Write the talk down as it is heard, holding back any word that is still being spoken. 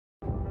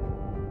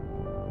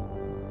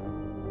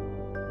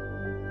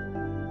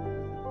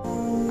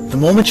The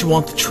moment you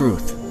want the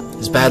truth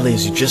as badly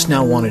as you just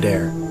now wanted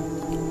air,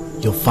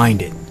 you'll find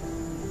it.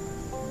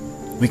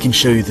 We can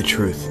show you the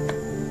truth,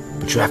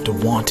 but you have to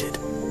want it.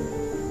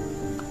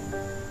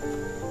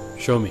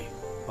 Show me.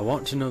 I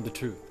want to know the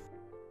truth.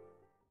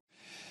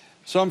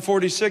 Psalm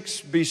 46,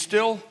 be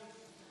still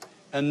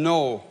and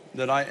know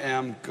that I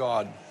am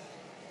God.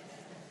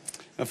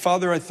 Now,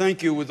 Father, I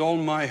thank you with all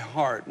my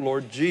heart,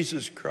 Lord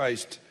Jesus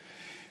Christ,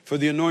 for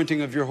the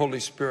anointing of your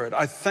Holy Spirit.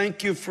 I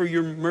thank you for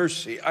your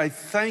mercy. I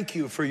thank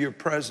you for your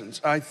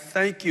presence. I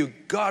thank you,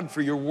 God,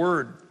 for your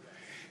word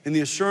and the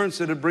assurance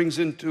that it brings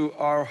into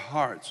our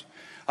hearts.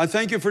 I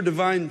thank you for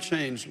divine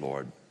change,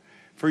 Lord,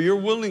 for your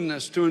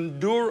willingness to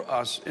endure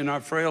us in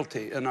our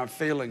frailty and our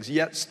failings,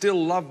 yet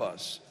still love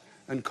us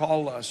and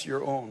call us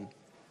your own.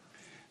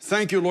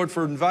 Thank you, Lord,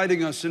 for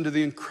inviting us into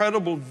the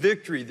incredible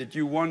victory that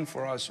you won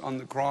for us on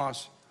the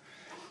cross.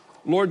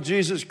 Lord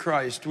Jesus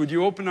Christ, would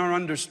you open our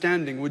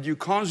understanding? Would you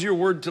cause your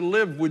word to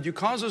live? Would you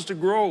cause us to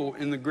grow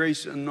in the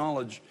grace and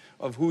knowledge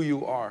of who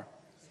you are?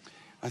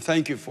 I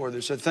thank you for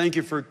this. I thank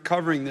you for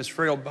covering this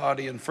frail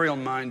body and frail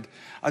mind.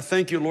 I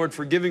thank you, Lord,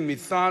 for giving me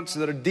thoughts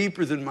that are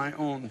deeper than my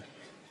own.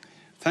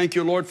 Thank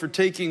you, Lord, for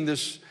taking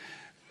this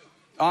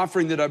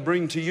offering that I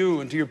bring to you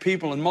and to your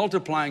people and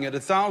multiplying it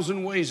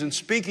 1,000 ways and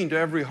speaking to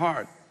every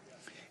heart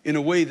in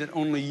a way that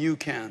only you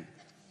can.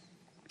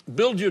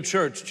 Build your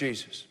church,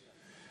 Jesus.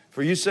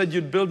 For you said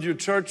you'd build your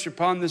church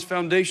upon this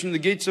foundation. The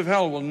gates of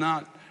hell will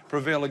not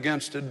prevail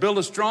against it. Build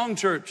a strong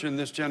church in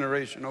this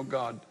generation, oh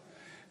God.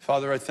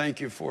 Father, I thank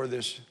you for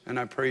this, and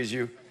I praise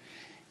you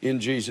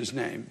in Jesus'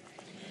 name.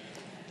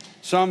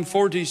 Psalm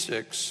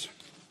 46,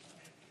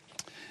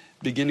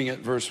 beginning at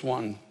verse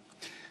 1.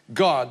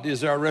 God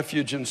is our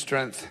refuge and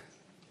strength,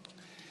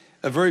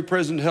 a very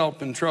present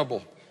help in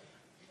trouble.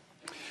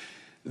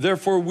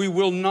 Therefore we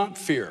will not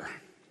fear,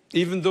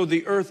 even though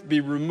the earth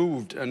be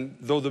removed, and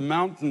though the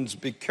mountains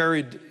be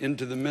carried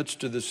into the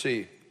midst of the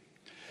sea,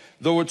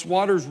 though its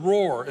waters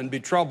roar and be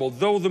troubled,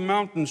 though the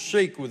mountains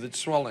shake with its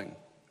swelling.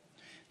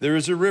 There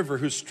is a river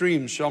whose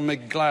streams shall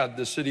make glad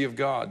the city of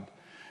God,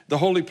 the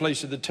holy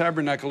place of the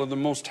tabernacle of the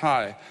Most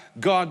High.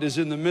 God is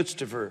in the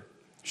midst of her.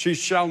 She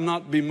shall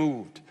not be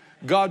moved.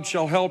 God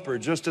shall help her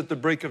just at the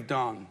break of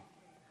dawn.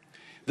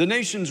 The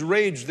nations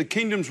raged, the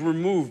kingdoms were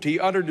moved. He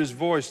uttered his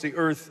voice, the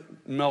earth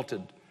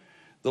melted.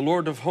 The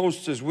Lord of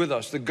hosts is with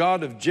us. The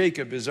God of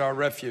Jacob is our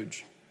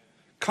refuge.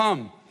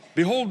 Come,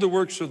 behold the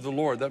works of the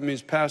Lord. That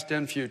means past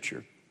and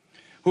future.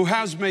 Who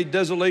has made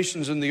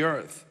desolations in the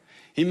earth.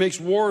 He makes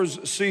wars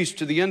cease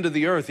to the end of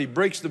the earth. He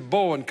breaks the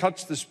bow and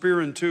cuts the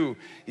spear in two.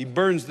 He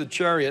burns the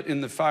chariot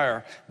in the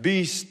fire.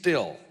 Be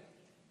still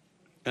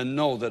and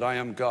know that I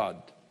am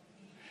God.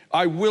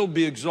 I will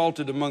be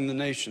exalted among the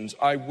nations.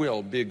 I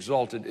will be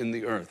exalted in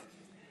the earth.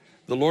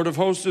 The Lord of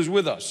hosts is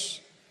with us.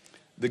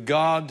 The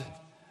God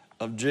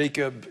of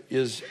Jacob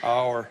is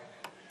our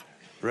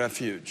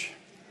refuge.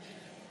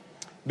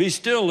 Be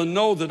still and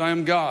know that I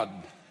am God.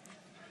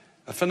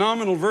 A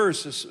phenomenal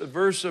verse, a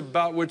verse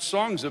about which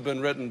songs have been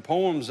written,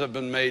 poems have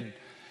been made,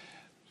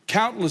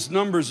 countless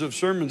numbers of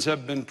sermons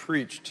have been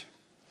preached.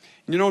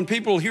 You know, when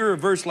people hear a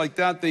verse like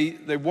that,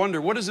 they wonder,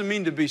 what does it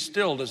mean to be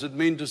still? Does it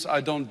mean just I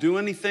don't do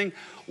anything?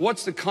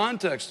 What's the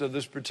context of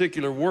this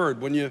particular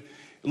word? When you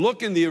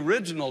look in the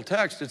original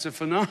text, it's a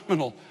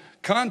phenomenal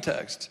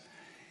context.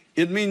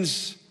 It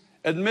means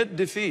admit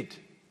defeat.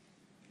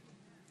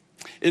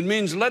 It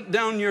means let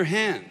down your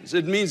hands.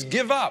 It means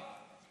give up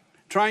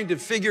trying to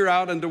figure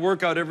out and to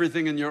work out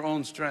everything in your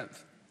own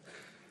strength.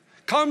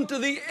 Come to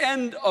the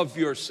end of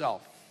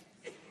yourself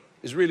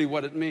is really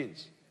what it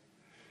means.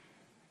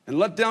 And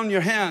let down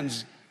your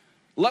hands.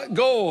 Let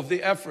go of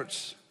the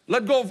efforts.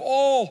 Let go of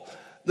all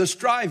the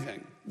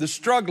striving, the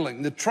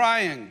struggling, the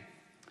trying,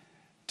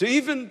 to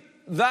even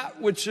that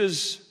which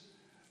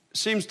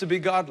seems to be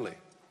godly,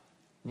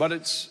 but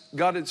it's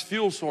got its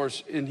fuel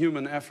source in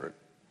human effort.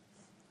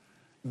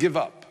 Give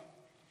up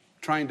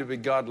trying to be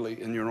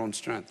godly in your own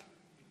strength.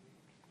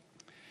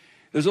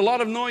 There's a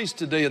lot of noise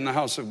today in the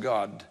house of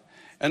God.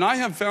 And I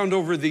have found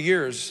over the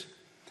years,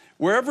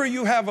 wherever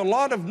you have a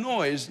lot of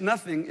noise,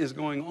 nothing is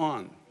going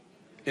on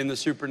in the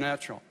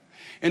supernatural.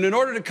 And in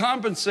order to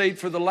compensate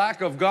for the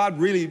lack of God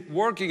really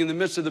working in the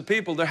midst of the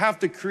people, they have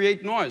to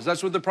create noise.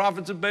 That's what the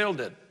prophets of Baal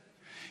did.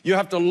 You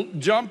have to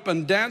jump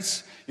and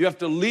dance. You have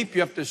to leap.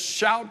 You have to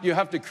shout. You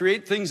have to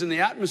create things in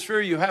the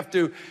atmosphere. You have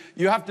to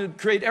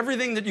create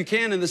everything that you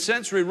can in the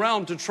sensory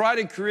realm to try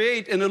to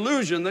create an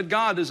illusion that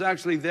God is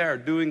actually there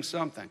doing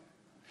something.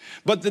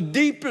 But the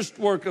deepest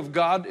work of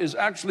God is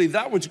actually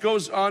that which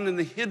goes on in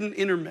the hidden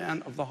inner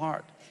man of the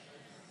heart.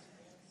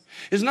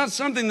 It's not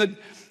something that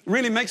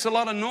really makes a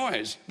lot of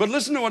noise. But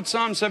listen to what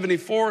Psalm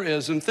 74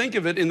 is and think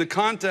of it in the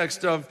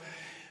context of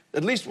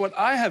at least what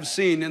I have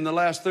seen in the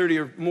last 30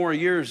 or more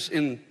years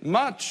in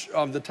much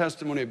of the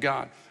testimony of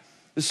God.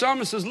 The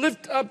psalmist says,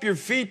 lift up your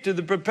feet to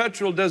the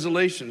perpetual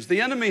desolations.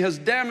 The enemy has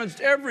damaged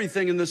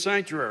everything in the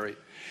sanctuary.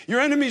 Your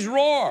enemies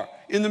roar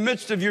in the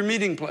midst of your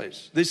meeting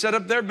place. They set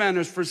up their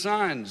banners for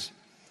signs.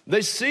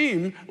 They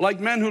seem like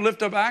men who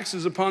lift up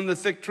axes upon the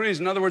thick trees.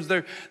 In other words,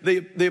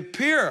 they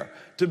appear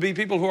to be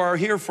people who are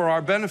here for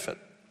our benefit.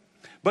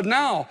 But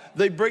now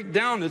they break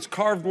down its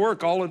carved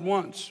work all at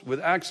once with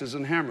axes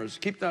and hammers.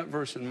 Keep that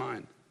verse in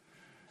mind.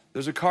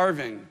 There's a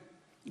carving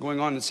going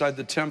on inside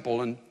the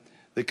temple, and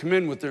they come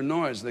in with their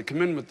noise. They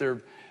come in with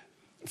their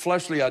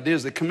fleshly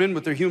ideas. They come in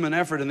with their human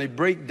effort, and they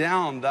break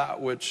down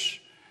that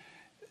which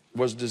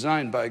was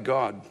designed by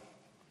God.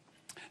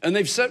 And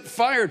they've set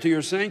fire to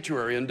your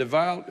sanctuary and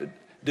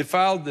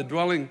defiled the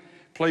dwelling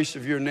place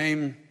of your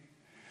name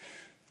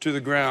to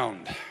the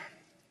ground.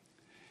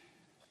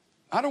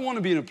 I don't want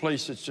to be in a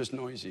place that's just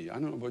noisy. I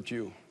don't know about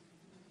you.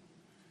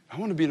 I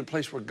want to be in a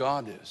place where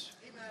God is.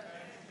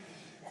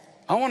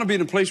 I want to be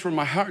in a place where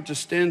my heart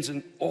just stands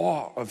in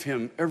awe of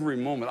him every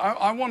moment.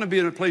 I want to be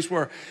in a place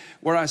where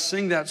I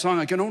sing that song.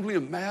 I can only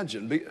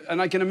imagine.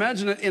 And I can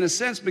imagine it in a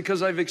sense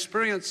because I've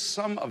experienced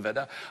some of it.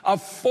 A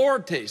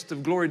foretaste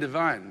of glory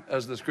divine,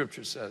 as the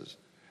scripture says.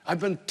 I've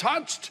been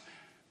touched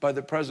by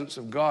the presence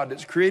of God.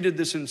 It's created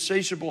this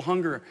insatiable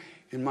hunger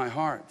in my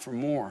heart for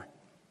more.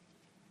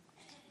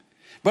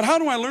 But how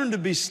do I learn to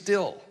be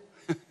still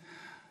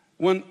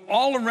when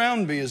all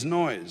around me is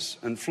noise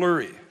and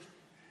flurry?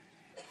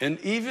 And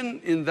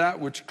even in that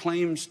which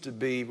claims to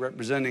be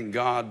representing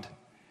God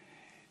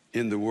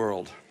in the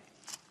world.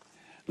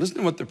 Listen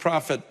to what the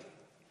prophet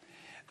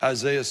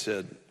Isaiah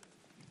said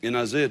in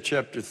Isaiah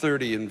chapter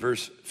 30 and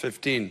verse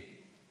 15.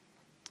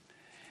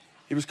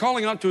 He was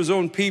calling out to his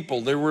own people.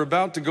 They were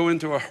about to go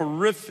into a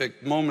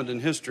horrific moment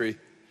in history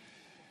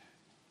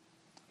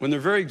when their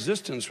very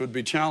existence would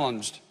be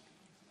challenged.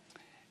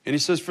 And he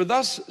says, "For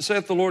thus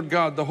saith the Lord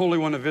God, the Holy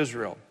One of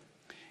Israel,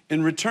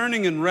 in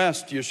returning and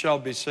rest you shall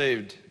be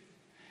saved.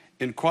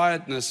 In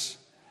quietness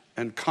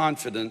and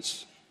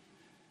confidence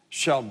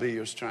shall be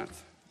your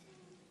strength."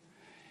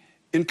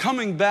 In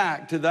coming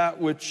back to that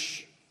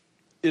which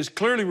is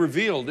clearly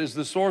revealed is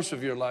the source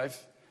of your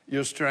life,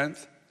 your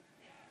strength.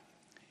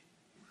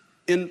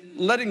 In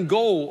letting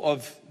go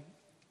of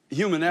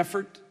human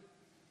effort,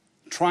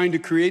 trying to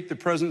create the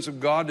presence of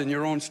God in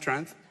your own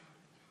strength,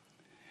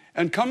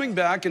 and coming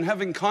back and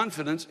having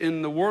confidence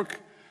in the work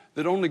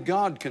that only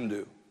God can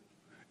do.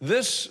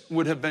 This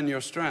would have been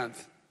your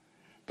strength.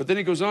 But then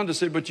he goes on to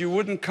say, but you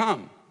wouldn't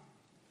come.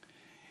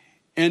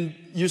 And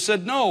you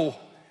said, no,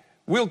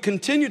 we'll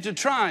continue to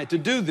try to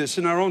do this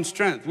in our own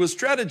strength. We'll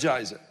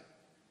strategize it.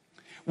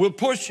 We'll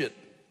push it.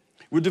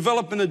 We'll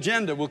develop an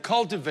agenda. We'll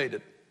cultivate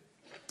it.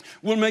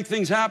 We'll make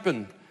things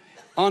happen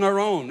on our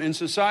own in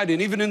society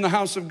and even in the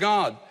house of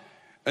God.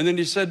 And then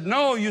he said,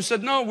 no, you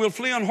said, no, we'll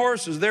flee on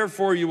horses.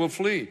 Therefore you will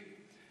flee.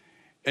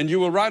 And you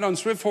will ride on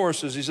swift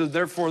horses. He said,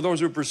 therefore those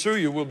who pursue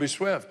you will be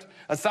swift.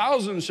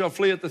 1,000 shall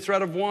flee at the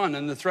threat of one,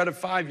 and the threat of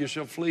 5 you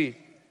shall flee.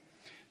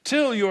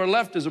 Till you are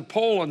left as a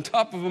pole on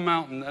top of a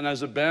mountain and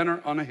as a banner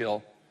on a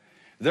hill.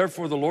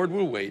 Therefore the Lord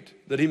will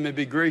wait, that he may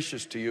be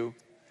gracious to you,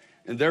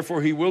 and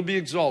therefore he will be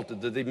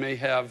exalted, that he may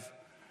have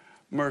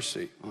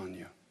mercy on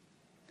you.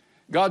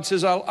 God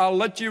says, I'll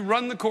let you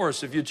run the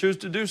course if you choose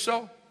to do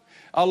so.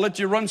 I'll let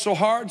you run so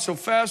hard, so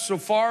fast, so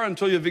far,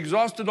 until you've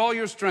exhausted all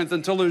your strength,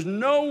 until there's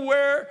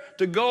nowhere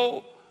to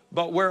go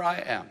but where I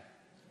am.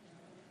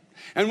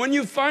 And when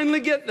you finally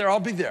get there,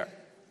 I'll be there.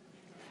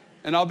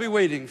 And I'll be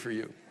waiting for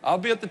you. I'll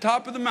be at the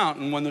top of the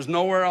mountain when there's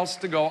nowhere else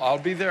to go. I'll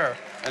be there,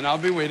 and I'll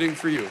be waiting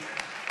for you.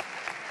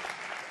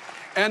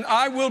 And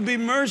I will be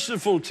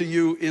merciful to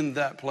you in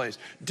that place.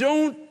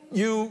 Don't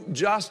you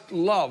just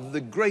love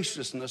the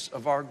graciousness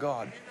of our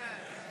God?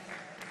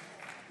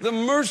 The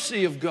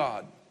mercy of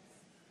God.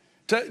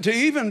 To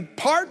even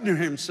partner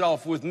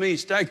himself with me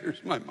staggers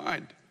my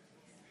mind.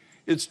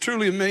 It's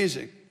truly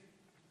amazing.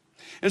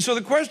 And so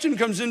the question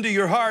comes into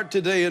your heart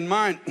today and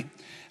mine.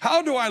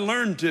 How do I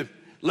learn to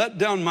let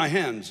down my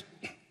hands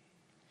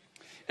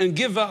and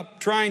give up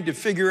trying to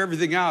figure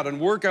everything out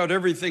and work out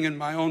everything in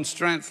my own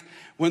strength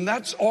when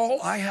that's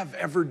all I have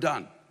ever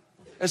done,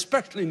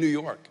 especially New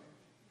York?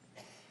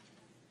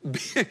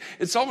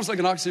 It's almost like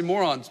an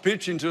oxymoron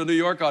preaching to a New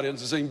York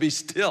audience and saying, be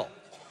still.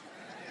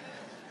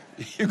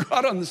 You go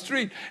out on the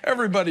street,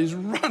 everybody's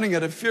running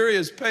at a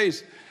furious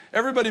pace.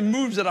 Everybody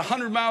moves at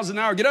 100 miles an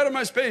hour. Get out of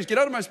my space, get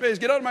out of my space,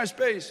 get out of my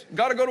space.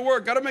 Got to go to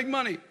work, got to make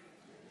money.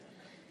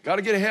 Got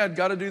to get ahead,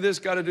 got to do this,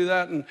 got to do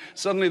that. And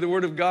suddenly the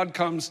word of God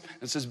comes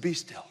and says, be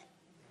still.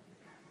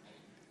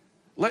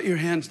 Let your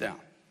hands down.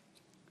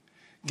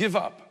 Give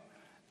up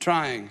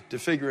trying to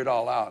figure it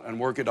all out and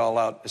work it all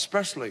out,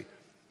 especially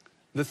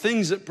the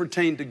things that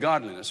pertain to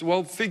godliness.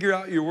 Well, figure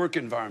out your work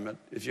environment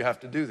if you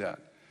have to do that.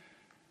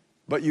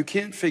 But you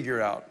can't figure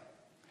out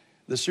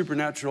the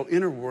supernatural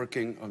inner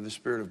working of the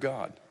Spirit of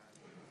God.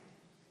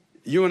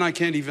 You and I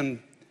can't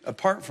even,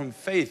 apart from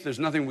faith, there's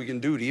nothing we can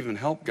do to even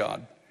help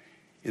God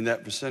in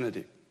that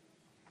vicinity.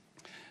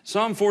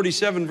 Psalm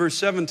 47 verse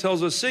 7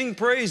 tells us, sing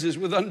praises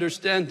with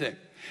understanding.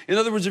 In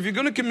other words, if you're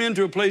going to come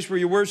into a place where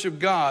you worship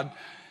God,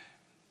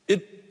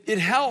 it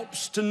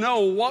helps to know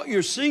what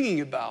you're singing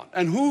about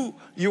and who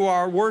you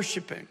are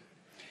worshiping.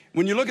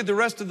 When you look at the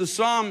rest of the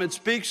psalm, it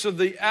speaks of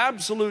the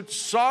absolute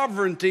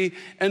sovereignty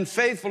and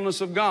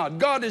faithfulness of God.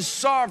 God is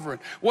sovereign.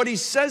 What he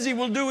says he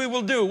will do, he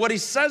will do. What he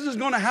says is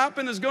going to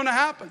happen is going to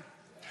happen.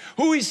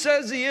 Who he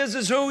says he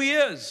is who he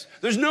is.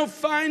 There's no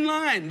fine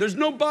line. There's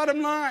no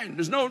bottom line.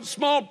 There's no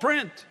small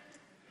print.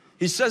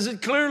 He says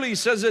it clearly. He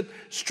says it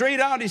straight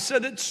out. He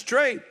said it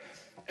straight.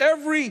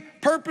 Every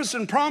purpose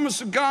and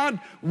promise of God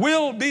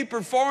will be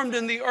performed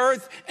in the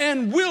earth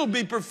and will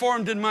be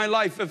performed in my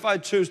life if I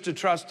choose to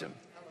trust him.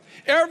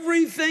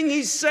 Everything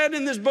he said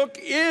in this book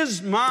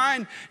is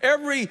mine.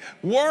 Every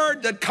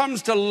word that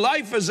comes to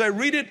life as I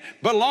read it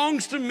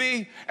belongs to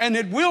me, and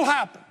it will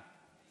happen.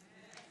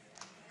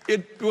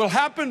 It will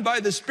happen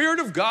by the Spirit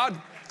of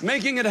God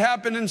making it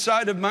happen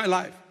inside of my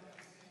life.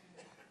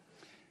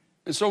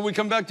 And so we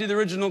come back to the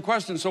original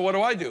question. So what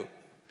do I do?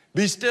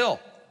 Be still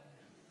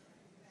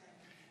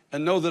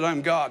and know that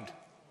I'm God.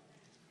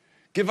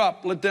 Give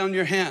up, let down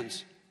your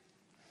hands.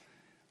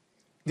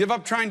 Give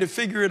up trying to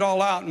figure it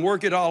all out and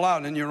work it all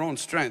out in your own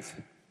strength.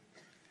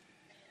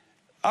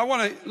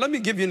 Let me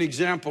give you an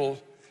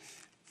example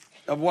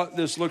of what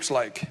this looks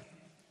like.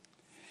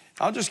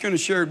 I'm just going to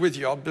share it with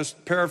you. I'll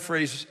just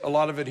paraphrase a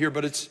lot of it here,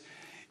 but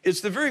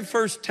it's the very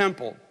first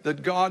temple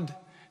that God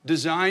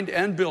designed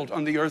and built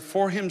on the earth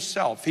for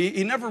himself.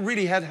 He never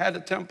really had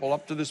a temple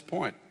up to this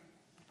point.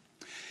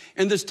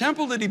 And this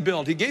temple that he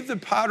built, he gave the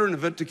pattern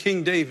of it to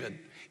King David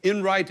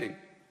in writing.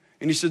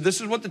 And he said, this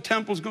is what the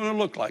temple is going to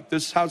look like.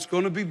 This is how it's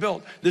going to be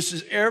built. This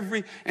is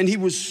and he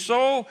was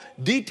so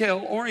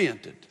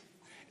detail-oriented.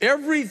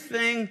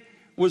 Everything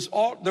was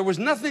there was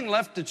nothing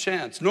left to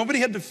chance. Nobody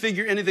had to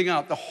figure anything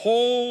out. The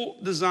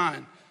whole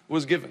design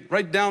was given,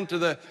 right down to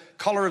the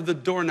color of the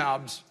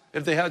doorknobs,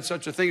 if they had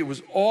such a thing. It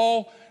was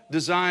all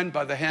designed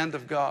by the hand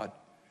of God,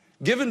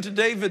 given to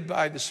David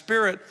by the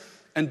Spirit,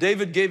 and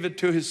David gave it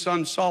to his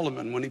son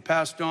Solomon when he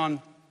passed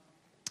on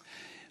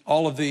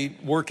all of the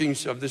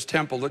workings of this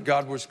temple that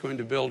God was going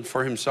to build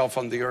for himself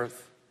on the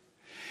earth.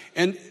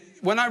 And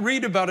when I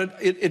read about it,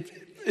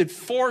 it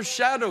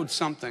foreshadowed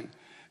something.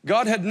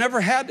 God had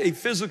never had a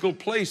physical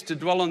place to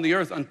dwell on the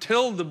earth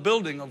until the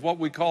building of what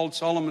we called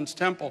Solomon's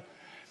temple.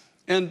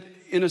 And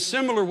in a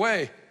similar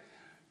way,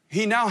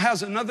 he now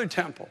has another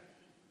temple.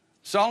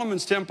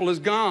 Solomon's temple is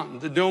gone.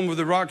 The Dome of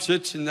the Rock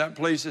sits in that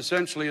place,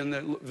 essentially in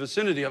the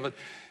vicinity of it.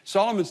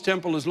 Solomon's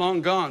temple is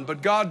long gone,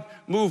 but God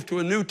moved to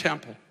a new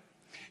temple.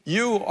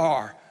 You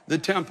are the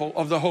temple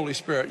of the Holy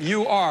Spirit.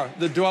 You are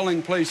the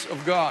dwelling place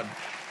of God.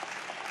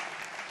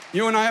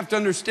 You and I have to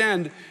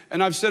understand,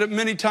 and I've said it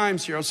many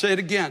times here, I'll say it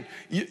again.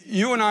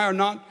 You and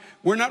I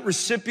we're not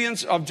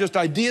recipients of just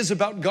ideas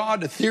about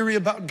God, a theory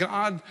about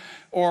God,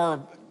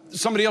 or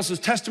somebody else's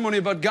testimony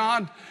about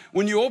God.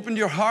 When you opened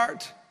your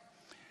heart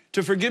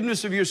to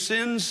forgiveness of your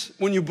sins,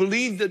 when you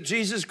believed that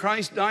Jesus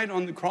Christ died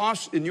on the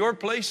cross in your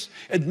place,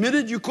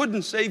 admitted you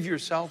couldn't save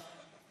yourself,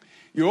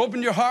 you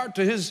opened your heart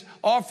to his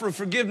offer of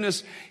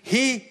forgiveness,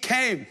 he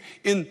came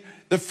in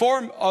the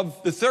form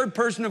of the third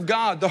person of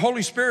God, the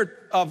Holy Spirit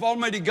of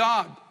Almighty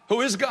God,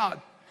 who is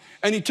God.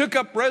 And he took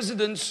up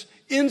residence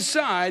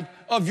inside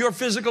of your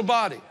physical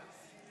body.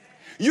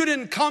 You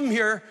didn't come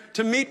here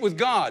to meet with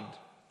God.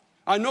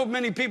 I know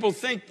many people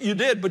think you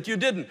did, but you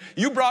didn't.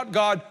 You brought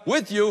God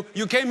with you.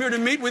 You came here to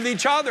meet with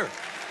each other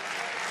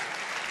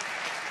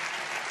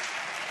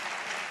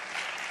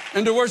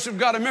and to worship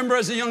God. I remember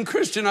as a young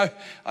Christian, I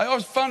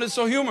always found it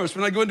so humorous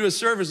when I go into a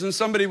service and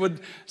somebody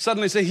would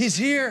suddenly say, he's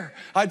here.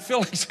 I'd feel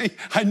like saying,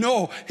 I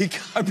know,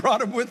 I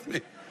brought him with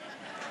me.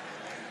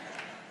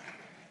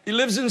 He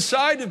lives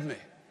inside of me.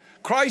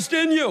 Christ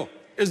in you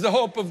is the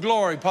hope of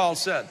glory, Paul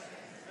said.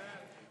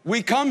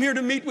 We come here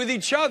to meet with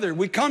each other.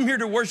 We come here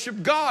to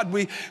worship God.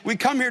 We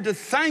come here to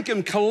thank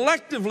him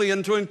collectively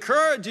and to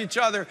encourage each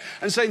other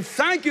and say,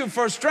 thank you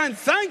for strength.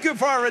 Thank you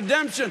for our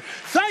redemption.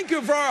 Thank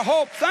you for our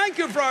hope. Thank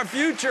you for our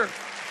future.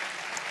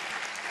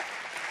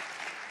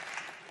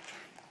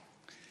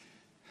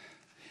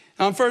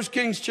 Now in 1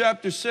 Kings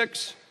chapter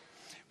 6,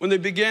 when they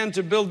began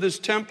to build this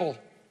temple,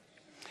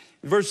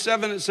 verse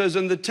 7 it says,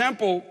 and the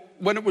temple,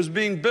 when it was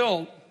being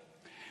built,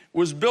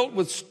 was built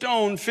with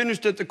stone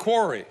finished at the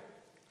quarry.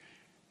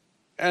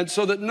 And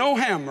so that no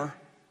hammer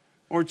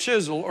or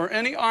chisel or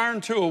any iron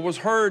tool was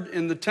heard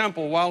in the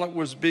temple while it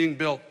was being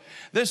built.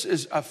 This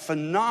is a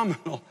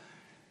phenomenal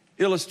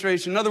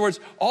illustration. In other words,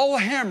 all the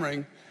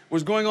hammering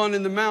was going on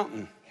in the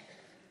mountain.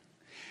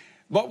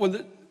 But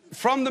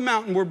from the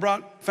mountain were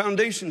brought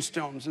foundation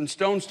stones and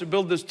stones to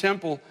build this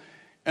temple.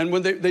 And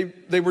when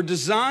they were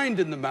designed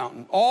in the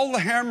mountain, all the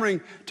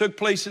hammering took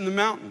place in the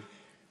mountain.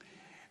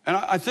 And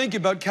I think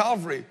about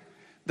Calvary,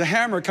 the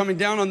hammer coming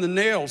down on the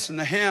nails and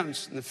the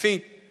hands and the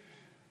feet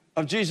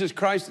of Jesus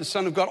Christ, the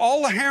Son of God.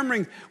 All the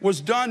hammering was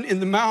done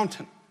in the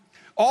mountain.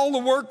 All the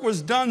work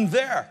was done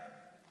there.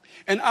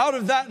 And out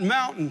of that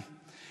mountain,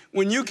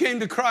 when you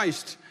came to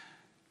Christ,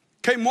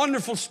 came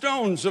wonderful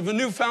stones of a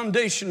new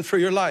foundation for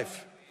your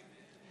life.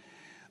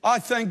 I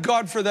thank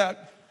God for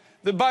that.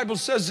 The Bible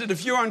says that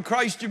if you're in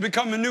Christ, you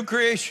become a new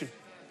creation.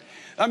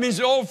 That means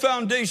the old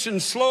foundation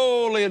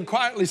slowly and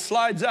quietly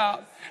slides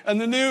out, and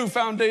the new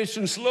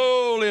foundation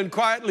slowly and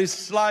quietly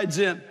slides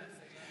in.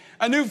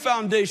 A new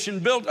foundation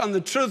built on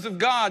the truth of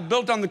God,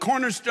 built on the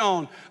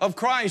cornerstone of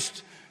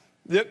Christ,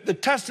 the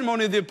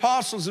testimony of the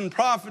apostles and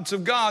prophets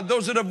of God,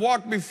 those that have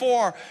walked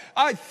before.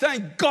 I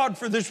thank God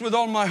for this with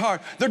all my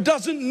heart. There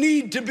doesn't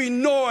need to be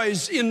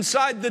noise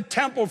inside the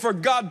temple for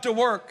God to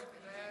work.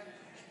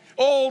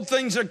 Old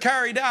things are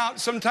carried out.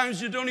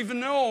 Sometimes you don't even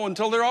know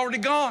until they're already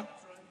gone.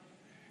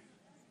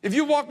 If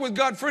you walk with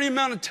God for any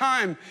amount of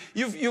time,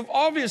 you've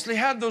obviously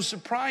had those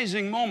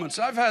surprising moments.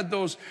 I've had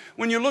those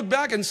when you look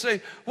back and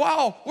say,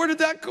 wow, where did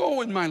that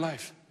go in my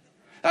life?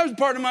 That was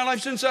part of my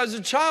life since I was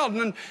a child,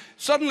 and then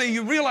suddenly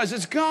you realize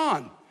it's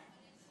gone.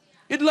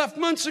 It left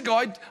months ago.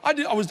 I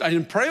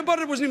didn't pray about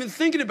it. I wasn't even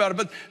thinking about it,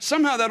 but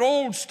somehow that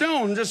old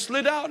stone just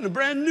slid out and a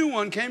brand new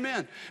one came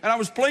in, and I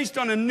was placed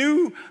on a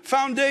new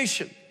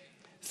foundation.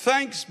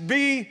 Thanks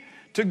be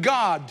to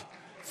God.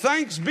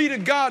 Thanks be to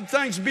God.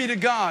 Thanks be to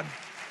God.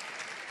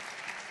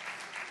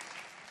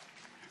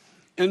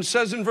 And it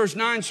says in verse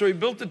 9, so he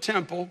built the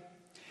temple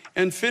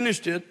and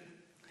finished it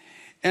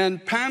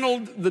and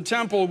paneled the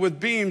temple with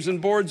beams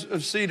and boards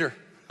of cedar.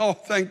 Oh,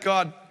 thank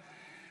God.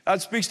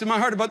 That speaks to my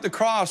heart about the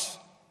cross.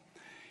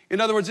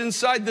 In other words,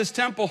 inside this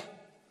temple,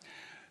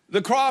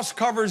 the cross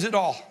covers it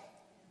all.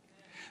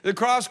 The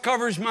cross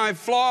covers my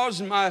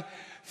flaws, my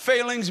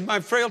failings,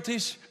 my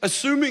frailties.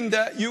 Assuming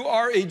that you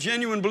are a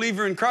genuine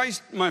believer in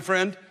Christ, my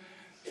friend,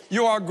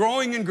 you are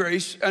growing in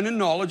grace and in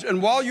knowledge.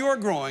 And while you are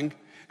growing,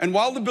 and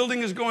while the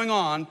building is going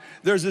on,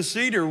 there's a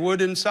cedar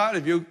wood inside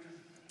of you,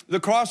 the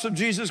cross of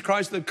Jesus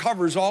Christ that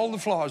covers all the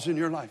flaws in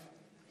your life.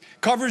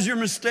 Covers your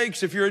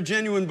mistakes if you're a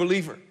genuine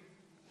believer.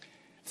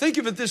 Think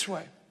of it this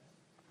way.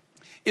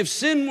 If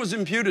sin was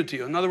imputed to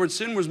you, in other words,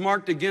 sin was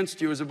marked against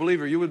you as a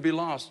believer, you would be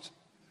lost.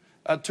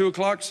 At 2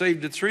 o'clock,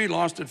 saved at 3,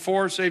 lost at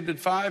 4, saved at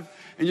 5,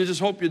 and you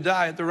just hope you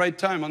die at the right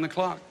time on the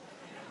clock.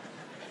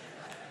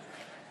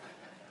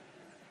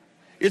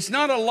 It's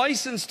not a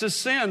license to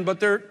sin, but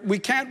we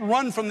can't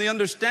run from the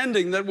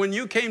understanding that when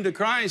you came to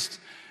Christ,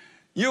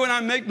 you and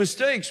I make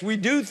mistakes. We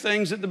do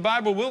things that the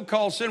Bible will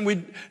call sin.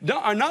 We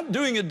are not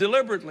doing it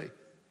deliberately.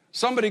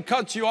 Somebody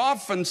cuts you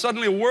off and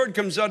suddenly a word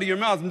comes out of your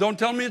mouth, and don't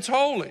tell me it's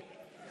holy.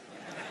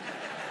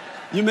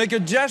 You make a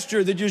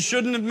gesture that you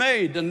shouldn't have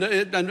made,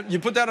 and you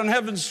put that on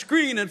heaven's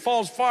screen. It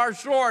falls far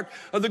short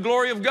of the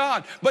glory of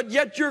God. But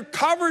yet you're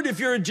covered if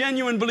you're a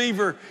genuine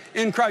believer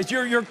in Christ.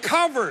 You're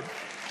covered.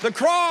 The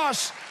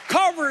cross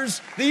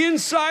covers the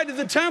inside of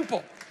the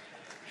temple.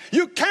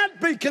 You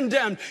can't be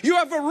condemned. You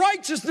have a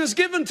righteousness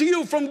given to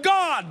you from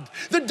God.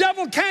 The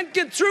devil can't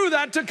get through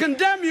that to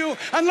condemn you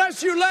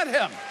unless you let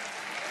him.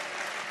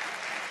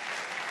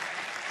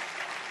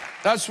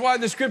 That's why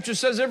the scripture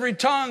says every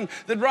tongue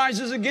that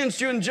rises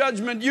against you in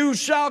judgment, you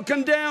shall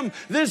condemn.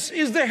 This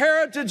is the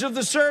heritage of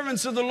the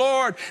servants of the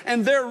Lord,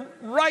 and their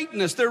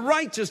rightness, their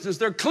righteousness,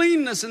 their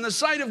cleanness in the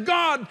sight of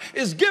God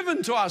is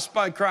given to us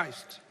by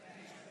Christ.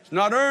 It's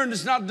not earned,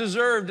 it's not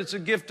deserved, it's a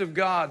gift of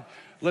God,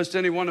 lest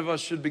any one of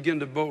us should begin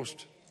to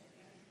boast.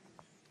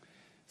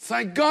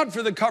 Thank God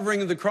for the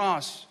covering of the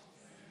cross.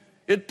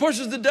 It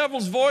pushes the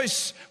devil's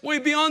voice way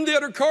beyond the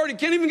outer court. He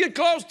can't even get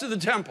close to the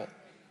temple.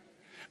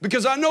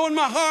 Because I know in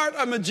my heart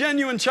I'm a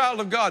genuine child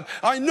of God.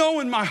 I know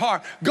in my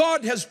heart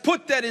God has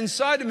put that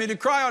inside of me to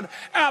cry out,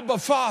 Abba,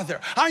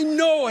 Father. I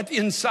know it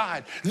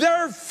inside.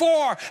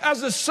 Therefore,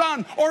 as a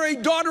son or a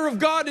daughter of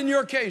God in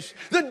your case,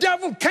 the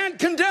devil can't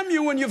condemn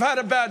you when you've had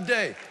a bad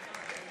day.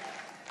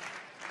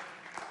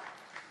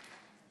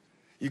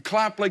 You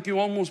clap like you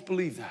almost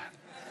believe that.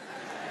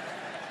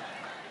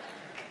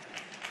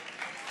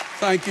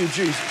 Thank you,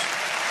 Jesus.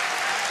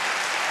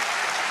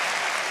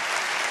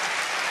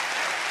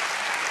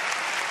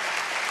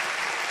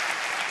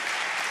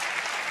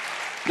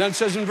 Then it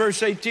says in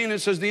verse 18, it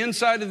says, the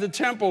inside of the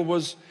temple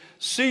was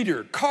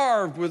cedar,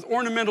 carved with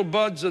ornamental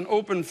buds and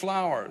open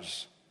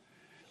flowers.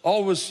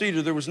 All was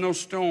cedar. There was no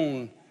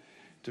stone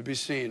to be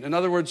seen. In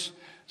other words,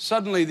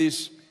 suddenly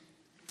these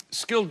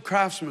skilled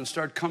craftsmen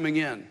start coming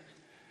in.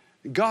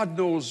 God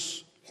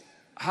knows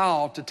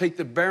how to take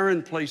the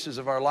barren places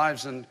of our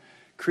lives and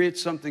create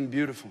something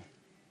beautiful.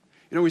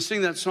 You know, we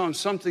sing that song,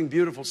 something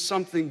beautiful,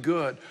 something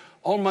good.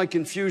 All my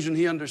confusion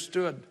he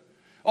understood.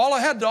 All I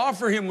had to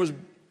offer him was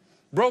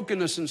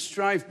brokenness and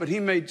strife, but he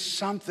made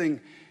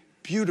something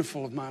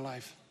beautiful of my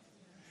life.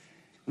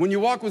 When you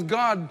walk with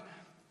God,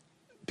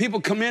 people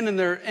come in and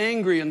they're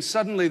angry, and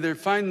suddenly they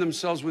find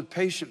themselves with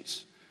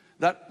patience.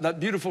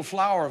 That beautiful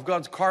flower of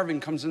God's carving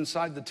comes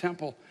inside the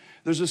temple.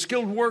 There's a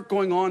skilled work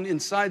going on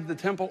inside the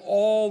temple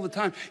all the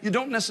time. You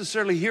don't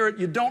necessarily hear it.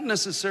 You don't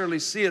necessarily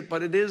see it,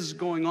 but it is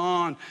going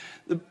on.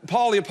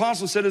 Paul the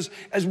apostle said,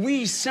 as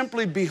we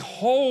simply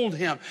behold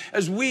him,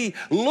 as we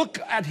look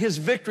at his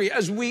victory,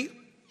 as we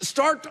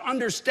start to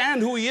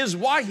understand who he is,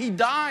 why he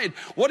died,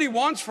 what he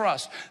wants for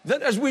us,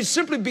 that as we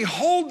simply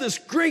behold this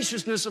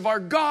graciousness of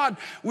our God,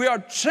 we are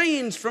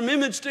changed from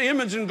image to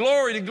image and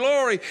glory to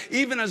glory,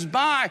 even as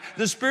by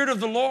the Spirit of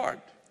the Lord.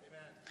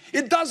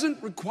 It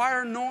doesn't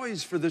require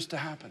noise for this to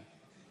happen.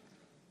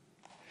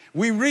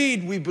 We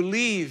read, we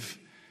believe,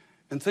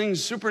 And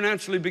things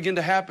supernaturally begin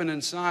to happen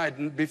inside.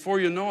 And before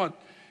you know it,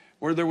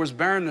 where there was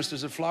barrenness,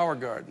 there's a flower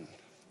garden.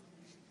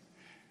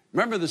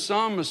 Remember, the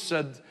psalmist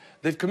said,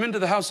 they've come into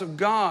the house of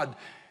God,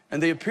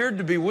 and they appeared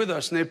to be with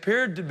us, and they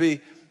appeared to be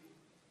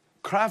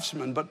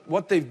craftsmen. But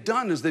what they've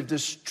done is they've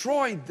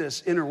destroyed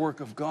this inner work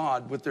of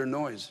God with their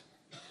noise,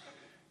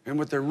 and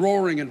with their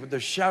roaring, and with their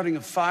shouting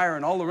of fire,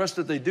 and all the rest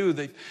that they do.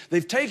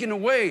 They've taken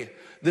away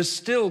this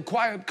still,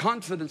 quiet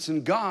confidence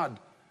in God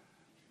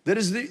that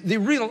is the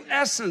real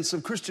essence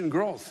of Christian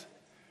growth.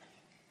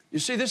 You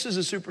see, this is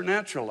a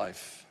supernatural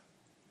life.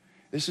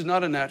 This is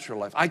not a natural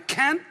life. I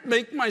can't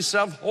make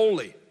myself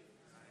holy,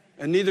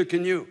 and neither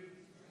can you.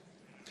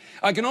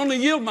 I can only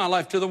yield my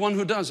life to the one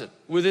who does it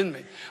within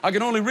me. I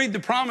can only read the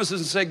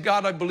promises and say,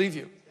 God, I believe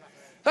you.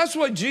 That's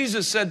why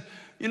Jesus said,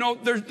 you know,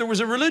 there was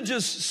a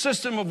religious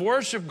system of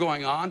worship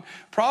going on,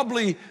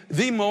 probably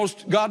the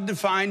most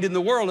God-defined in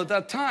the world at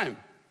that time.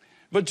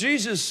 But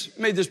Jesus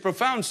made this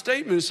profound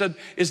statement. He said,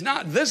 it's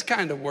not this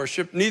kind of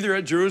worship, neither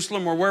at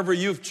Jerusalem or wherever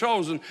you've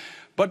chosen,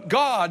 but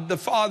God, the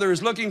Father,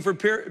 is looking for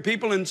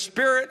people in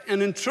spirit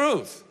and in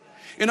truth.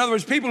 In other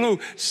words, people who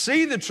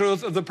see the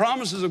truth of the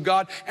promises of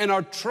God and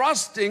are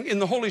trusting in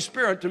the Holy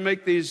Spirit to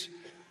make these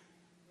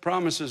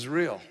promises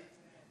real.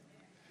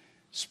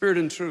 Spirit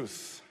and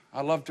truth.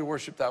 I love to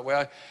worship that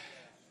way.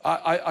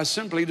 I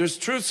simply, there's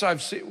truths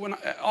I've seen,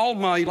 all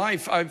my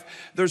life,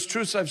 there's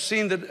truths I've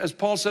seen that, as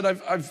Paul said,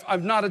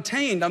 I've not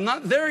attained. I'm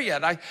not there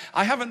yet.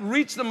 I haven't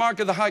reached the mark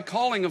of the high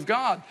calling of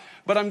God,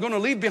 but I'm going to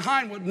leave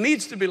behind what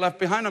needs to be left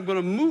behind. I'm going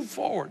to move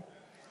forward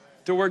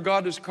to where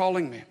God is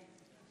calling me.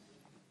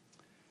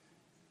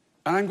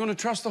 And I'm going to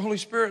trust the Holy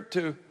Spirit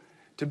to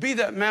be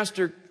that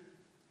master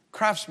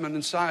craftsman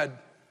inside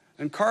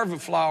and carve a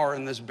flower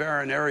in this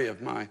barren area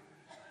of my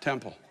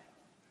temple.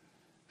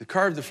 To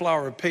carve the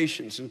flower of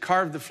patience, and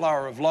carve the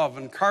flower of love,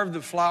 and carve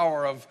the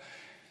flower of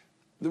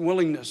the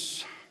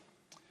willingness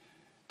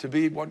to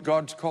be what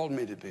God's called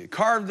me to be.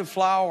 Carve the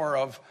flower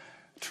of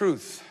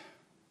truth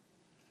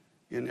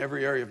in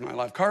every area of my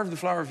life. Carve the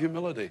flower of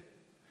humility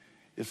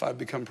if I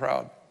become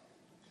proud.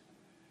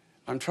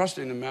 I'm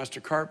trusting the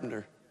master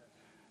carpenter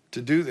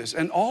to do this.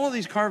 And all of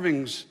these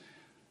carvings,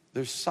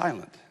 they're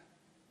silent.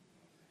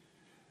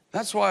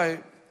 That's why,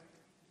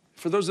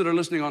 for those that are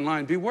listening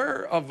online,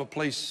 beware of a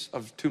place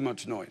of too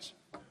much noise.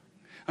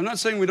 I'm not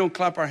saying we don't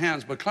clap our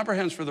hands, but clap our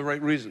hands for the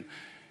right reason.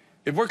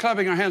 If we're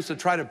clapping our hands to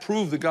try to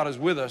prove that God is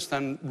with us,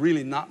 then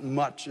really not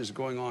much is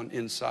going on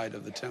inside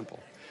of the temple.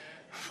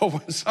 But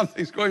when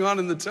something's going on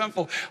in the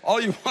temple,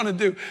 all you want to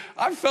do,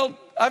 I felt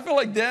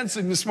like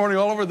dancing this morning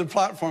all over the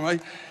platform.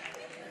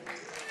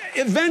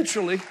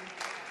 Eventually,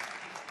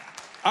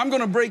 I'm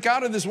going to break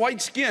out of this white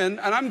skin,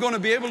 and I'm going to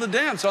be able to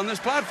dance on this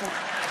platform.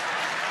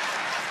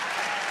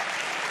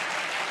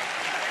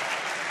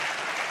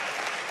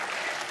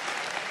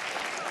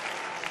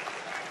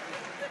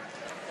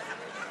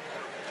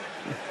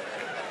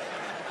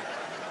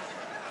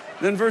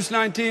 Then verse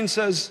 19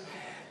 says,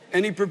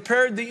 and he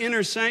prepared the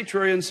inner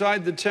sanctuary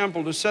inside the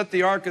temple to set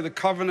the ark of the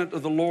covenant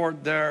of the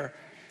Lord there.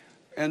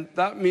 And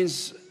that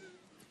means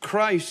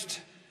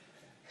Christ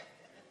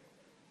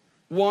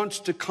wants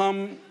to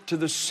come to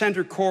the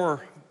center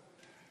core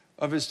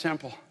of his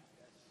temple.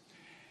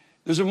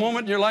 There's a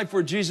moment in your life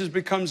where Jesus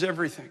becomes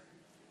everything.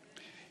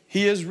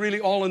 He is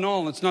really all in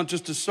all. It's not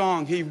just a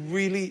song. He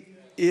really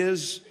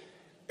is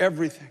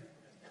everything.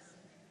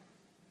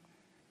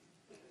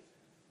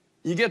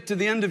 You get to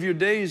the end of your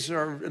days,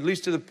 or at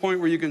least to the point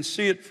where you can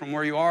see it from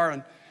where you are,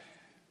 and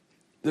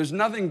there's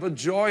nothing but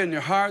joy in your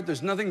heart.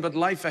 There's nothing but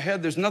life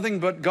ahead. There's nothing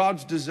but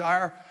God's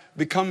desire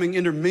becoming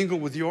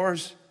intermingled with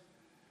yours.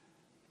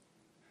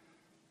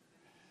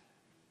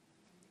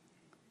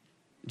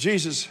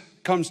 Jesus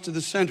comes to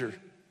the center.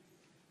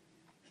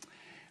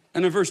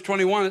 And in verse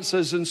 21 it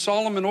says, and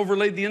Solomon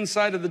overlaid the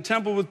inside of the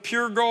temple with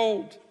pure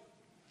gold.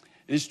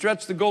 And he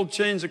stretched the gold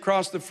chains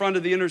across the front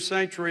of the inner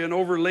sanctuary and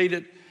overlaid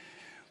it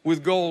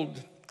with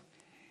gold.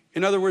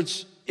 In other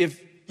words,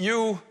 if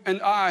you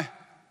and I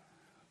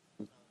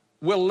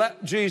will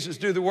let Jesus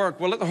do the work,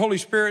 we'll let the Holy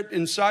Spirit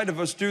inside of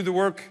us do the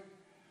work.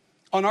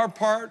 On our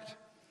part,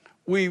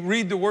 we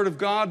read the Word of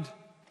God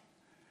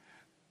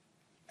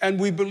and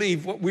we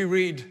believe what we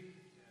read.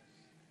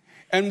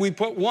 And we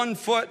put one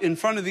foot in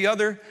front of the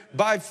other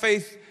by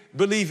faith,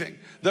 believing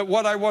that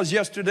what I was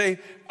yesterday,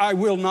 I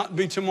will not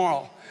be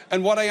tomorrow.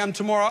 And what I am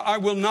tomorrow, I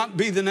will not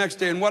be the next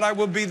day. And what I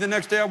will be the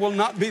next day, I will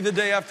not be the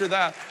day after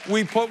that.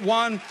 We put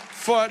one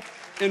foot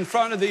in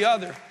front of the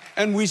other.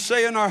 And we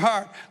say in our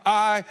heart,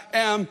 I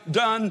am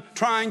done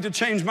trying to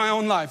change my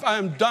own life. I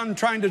am done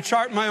trying to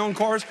chart my own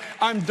course.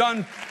 I'm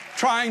done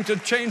trying to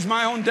change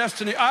my own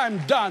destiny. I'm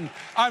done.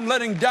 I'm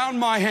letting down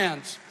my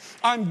hands.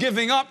 I'm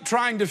giving up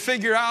trying to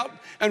figure out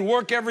and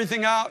work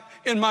everything out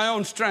in my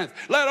own strength.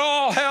 Let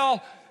all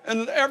hell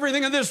and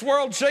everything in this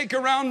world shake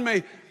around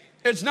me.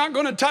 It's not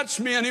going to touch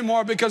me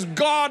anymore because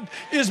God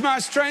is my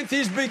strength.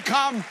 He's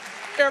become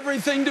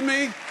everything to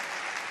me.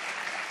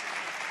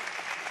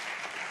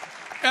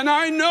 And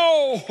I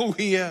know who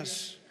He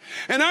is.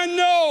 And I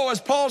know,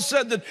 as Paul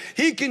said, that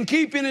He can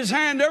keep in His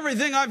hand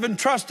everything I've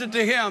entrusted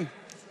to Him.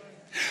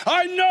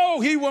 I know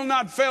He will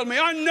not fail me.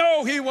 I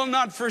know He will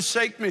not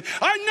forsake me.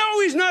 I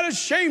know He's not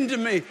ashamed of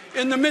me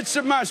in the midst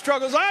of my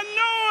struggles. I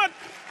know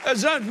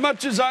it as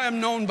much as I am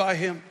known by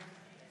Him.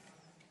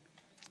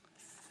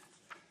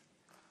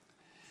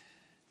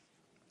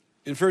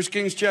 In 1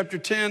 Kings chapter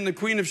 10, the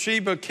Queen of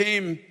Sheba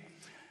came.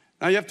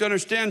 Now you have to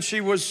understand,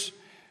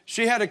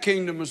 she had a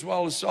kingdom as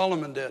well as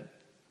Solomon did.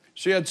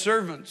 She had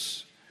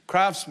servants,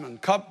 craftsmen,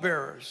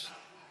 cupbearers,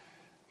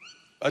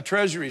 a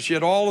treasury. She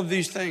had all of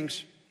these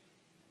things.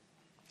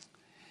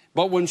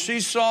 But when she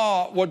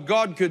saw what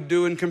God could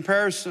do in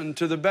comparison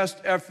to the best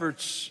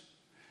efforts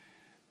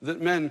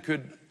that men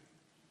could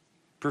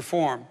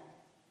perform,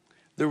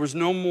 there was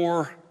no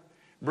more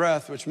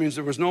breath, which means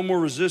there was no more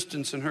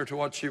resistance in her to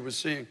what she was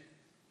seeing.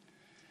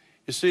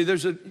 You see,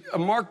 there's a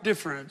marked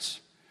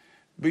difference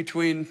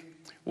between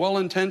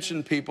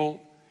well-intentioned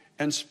people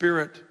and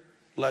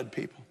spirit-led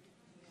people.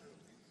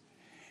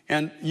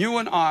 And you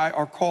and I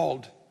are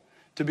called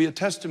to be a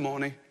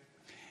testimony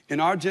in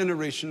our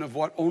generation of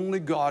what only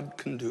God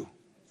can do.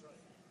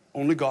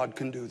 Only God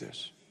can do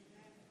this.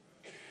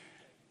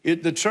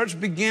 The church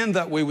began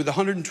that way with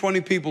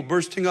 120 people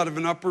bursting out of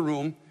an upper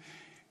room,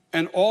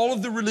 and all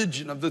of the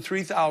religion of the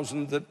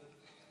 3,000 that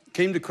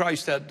came to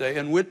Christ that day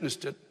and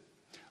witnessed it,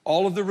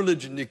 all of the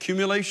religion, the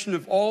accumulation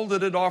of all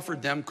that it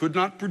offered them could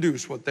not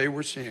produce what they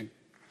were seeing.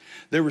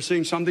 They were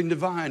seeing something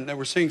divine. They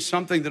were seeing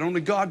something that only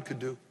God could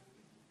do.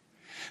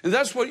 And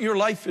that's what your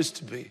life is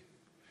to be.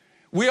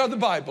 We are the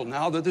Bible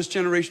now that this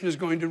generation is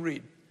going to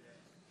read.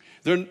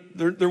 There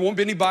won't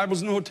be any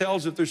Bibles in the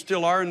hotels. If there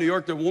still are in New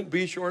York, there won't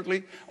be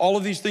shortly. All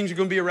of these things are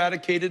going to be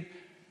eradicated.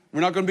 We're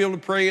not going to be able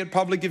to pray at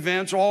public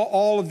events.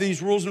 All of these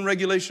rules and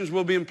regulations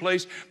will be in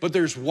place. But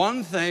there's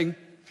one thing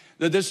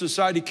that this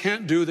society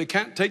can't do. They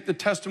can't take the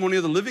testimony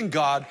of the living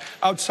God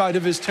outside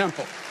of His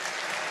temple.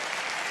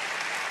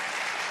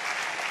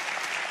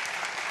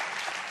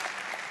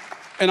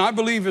 And I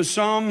believe, as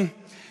Psalm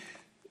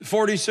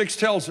 46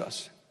 tells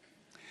us,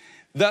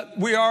 that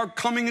we are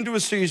coming into a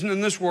season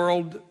in this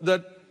world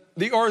that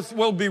the earth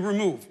will be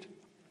removed.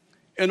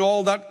 And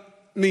all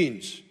that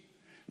means.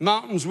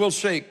 Mountains will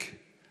shake.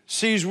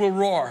 Seas will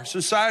roar.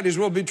 Societies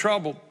will be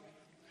troubled.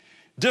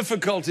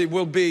 Difficulty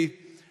will be,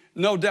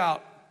 no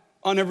doubt,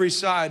 on every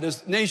side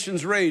as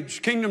nations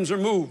rage. Kingdoms are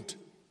moved.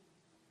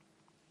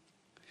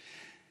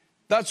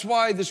 That's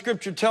why the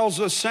scripture tells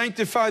us,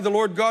 sanctify the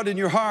Lord God in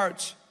your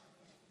hearts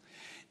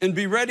and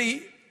be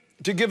ready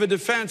to give a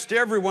defense to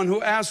everyone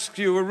who asks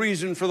you a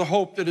reason for the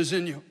hope that is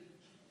in you.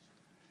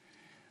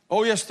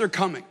 Oh, yes, they're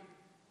coming.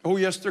 Oh,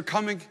 yes, they're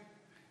coming.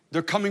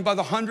 They're coming by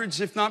the hundreds,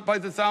 if not by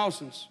the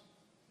thousands.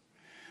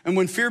 And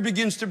when fear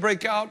begins to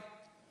break out,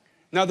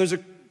 now there's a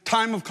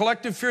time of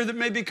collective fear that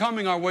may be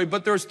coming our way,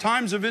 but there's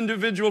times of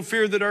individual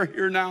fear that are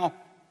here now.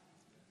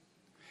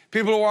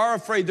 People who are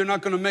afraid they're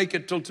not going to make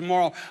it till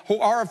tomorrow, who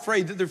are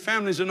afraid that their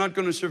families are not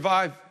going to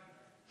survive,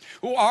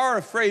 who are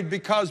afraid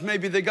because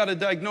maybe they got a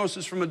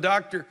diagnosis from a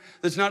doctor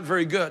that's not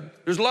very good.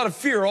 There's a lot of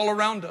fear all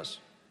around us.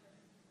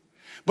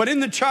 But in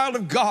the child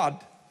of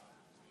God,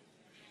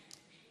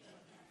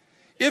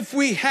 if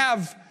we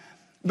have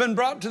been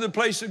brought to the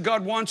place that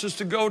God wants us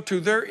to go to,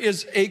 there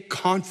is a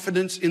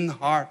confidence in the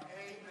heart.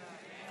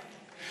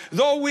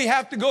 Though we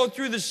have to go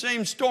through the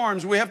same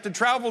storms, we have to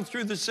travel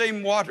through the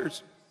same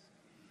waters,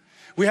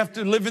 we have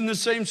to live in the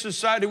same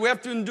society, we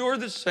have to endure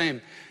the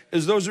same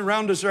as those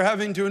around us are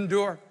having to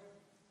endure.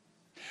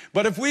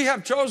 But if we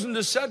have chosen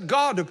to set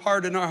God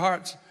apart in our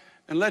hearts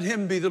and let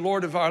Him be the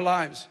Lord of our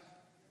lives,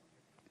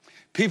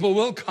 people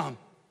will come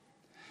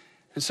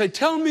and say,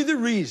 tell me the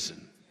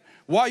reason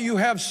why you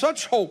have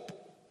such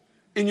hope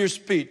in your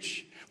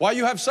speech, why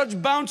you have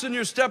such bounce in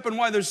your step, and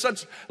why there's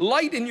such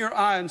light in your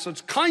eye and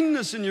such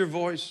kindness in your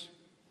voice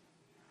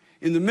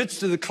in the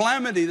midst of the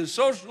calamity, the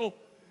social,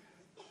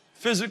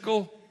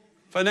 physical,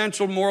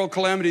 financial, moral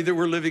calamity that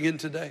we're living in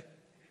today.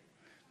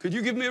 Could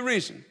you give me a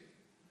reason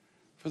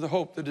for the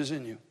hope that is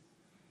in you?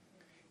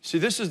 See,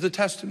 this is the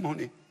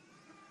testimony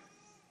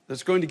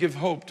that's going to give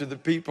hope to the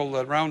people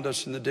around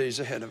us in the days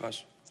ahead of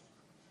us.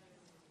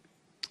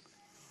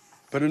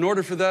 But in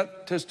order for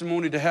that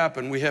testimony to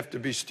happen, we have to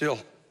be still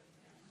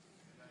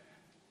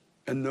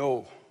and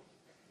know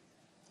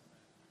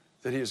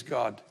that He is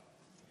God.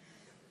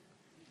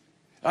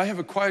 I have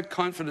a quiet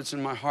confidence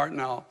in my heart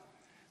now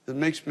that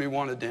makes me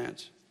want to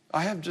dance.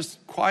 I have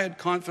just quiet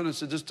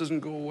confidence that just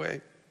doesn't go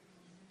away.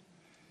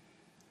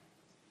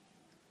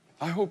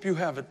 I hope you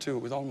have it too,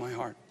 with all my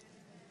heart.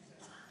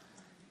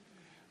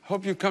 I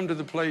hope you come to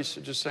the place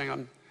of just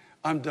saying,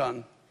 I'm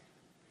done.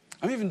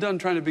 I'm even done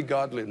trying to be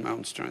godly in my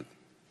own strength.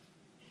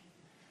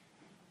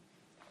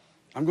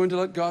 I'm going to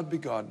let God be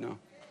God now.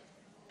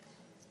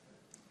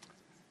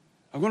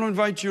 I'm going to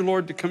invite you,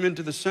 Lord, to come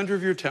into the center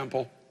of your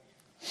temple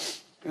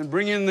and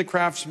bring in the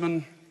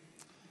craftsmen,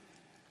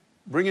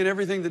 bring in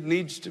everything that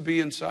needs to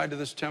be inside of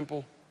this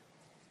temple,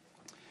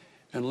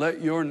 and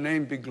let your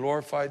name be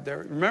glorified there.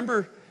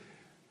 Remember,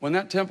 when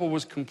that temple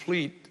was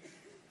complete,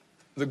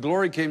 the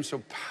glory came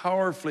so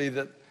powerfully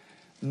that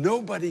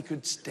nobody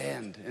could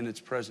stand in its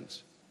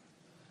presence.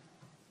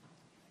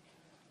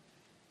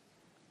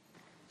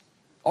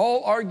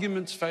 All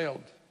arguments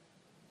failed.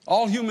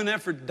 All human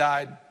effort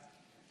died.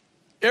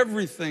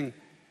 Everything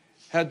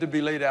had to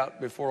be laid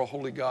out before a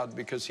holy God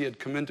because he had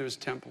come into his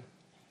temple.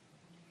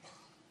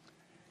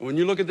 And when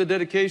you look at the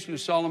dedication of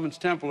Solomon's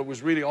temple, it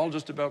was really all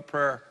just about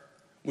prayer.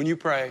 When you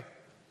pray,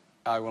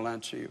 I will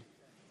answer you.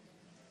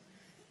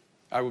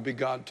 I will be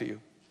God to you.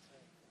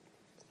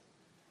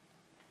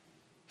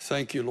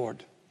 Thank you,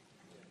 Lord.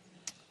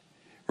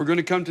 We're going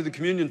to come to the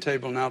communion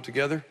table now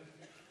together.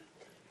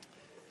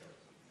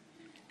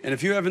 And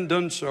if you haven't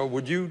done so,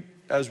 would you,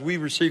 as we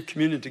receive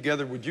communion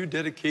together, would you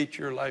dedicate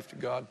your life to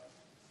God?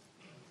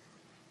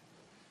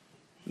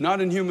 Not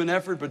in human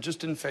effort, but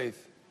just in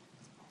faith.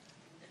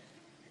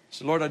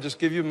 So, Lord, I just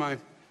give you my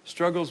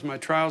struggles, my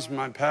trials,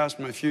 my past,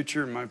 my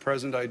future, my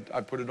present. I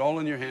put it all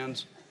in your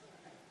hands.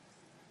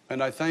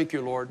 And I thank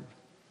you, Lord,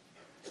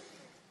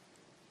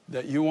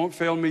 that you won't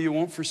fail me, you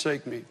won't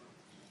forsake me.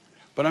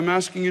 But I'm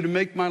asking you to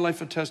make my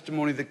life a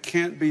testimony that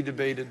can't be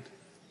debated.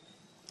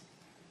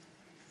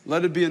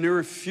 Let it be an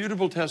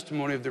irrefutable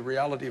testimony of the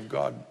reality of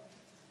God.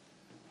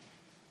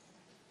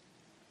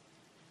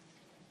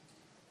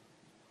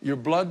 Your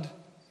blood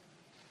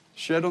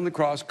shed on the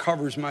cross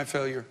covers my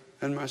failure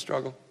and my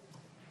struggle.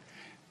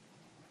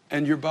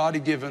 And your body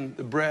given,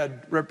 the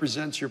bread,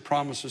 represents your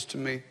promises to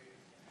me.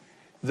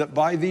 That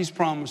by these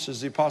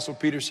promises, the Apostle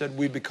Peter said,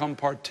 we become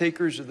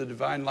partakers of the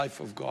divine life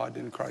of God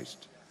in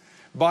Christ.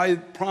 By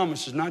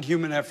promises, not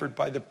human effort,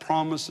 by the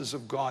promises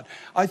of God.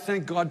 I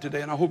thank God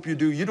today, and I hope you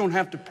do. You don't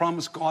have to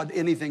promise God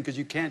anything because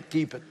you can't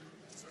keep it.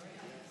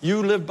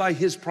 You live by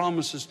his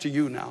promises to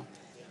you now.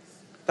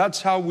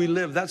 That's how we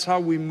live. That's how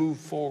we move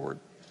forward.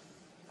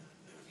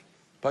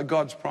 By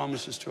God's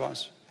promises to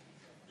us.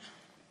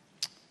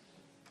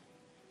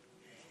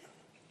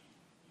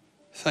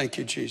 Thank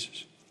you,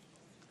 Jesus.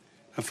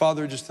 Now,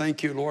 Father, just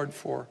thank you, Lord,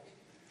 for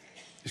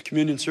this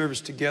communion service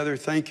together.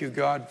 Thank you,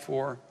 God,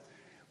 for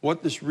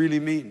what this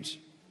really means.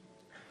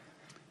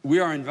 We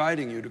are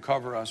inviting you to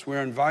cover us. We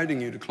are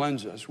inviting you to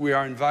cleanse us. We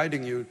are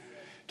inviting you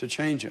to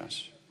change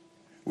us.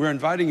 We're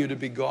inviting you to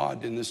be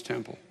God in this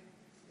temple.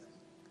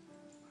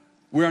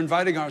 We're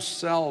inviting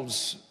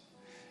ourselves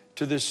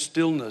to this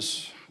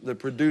stillness that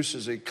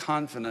produces a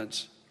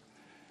confidence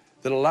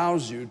that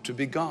allows you to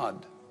be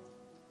God.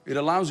 It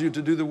allows you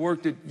to do the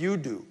work that you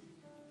do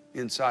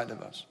inside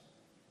of us.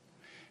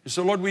 And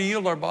so, Lord, we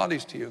yield our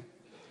bodies to you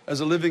as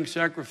a living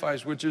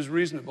sacrifice, which is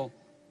reasonable.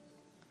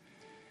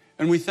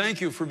 And we thank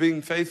you for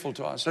being faithful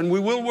to us. And we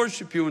will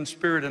worship you in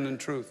spirit and in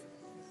truth.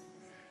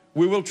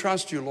 We will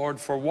trust you, Lord,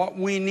 for what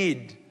we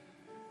need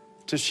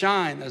to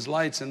shine as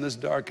lights in this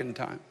darkened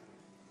time.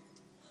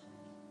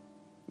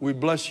 We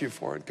bless you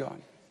for it,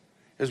 God.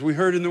 As we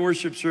heard in the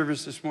worship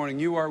service this morning,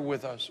 you are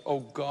with us. Oh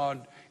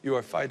God, you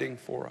are fighting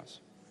for us.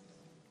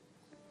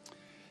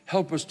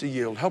 Help us to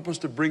yield. Help us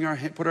to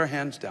put our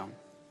hands down.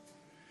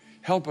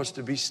 Help us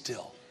to be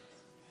still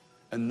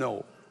and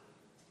know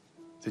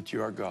that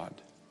you are God.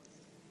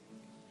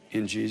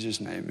 In Jesus'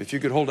 name. If you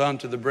could hold on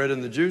to the bread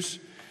and the juice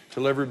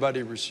till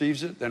everybody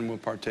receives it, then we'll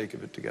partake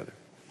of it together.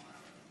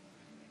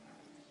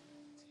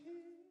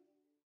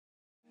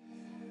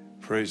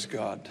 Praise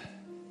God.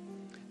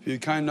 If you're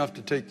kind enough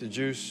to take the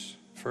juice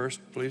first,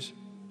 please,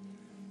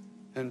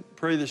 and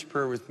pray this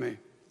prayer with me.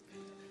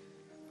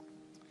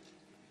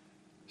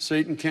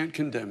 Satan can't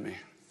condemn me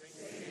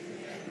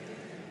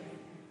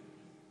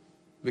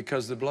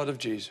because the blood of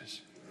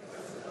Jesus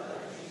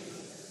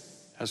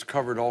has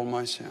covered all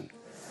my sin.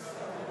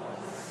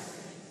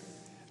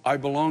 I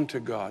belong to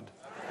God,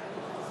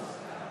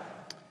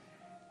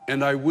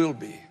 and I will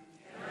be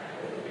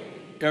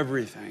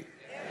everything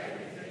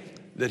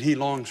that he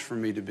longs for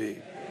me to be.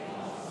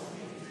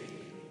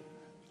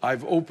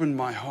 I've opened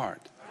my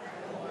heart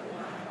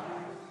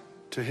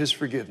to his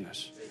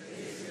forgiveness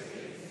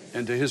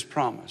and to his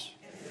promise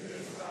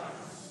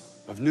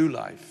of new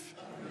life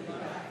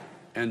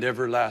and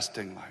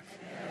everlasting life.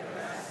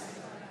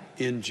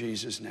 In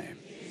Jesus' name.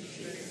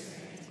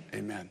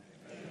 Amen.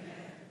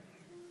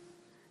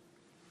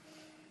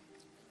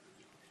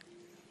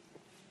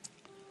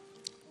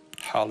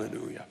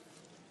 Hallelujah.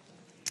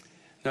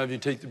 Now, if you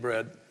take the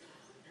bread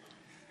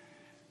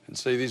and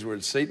say these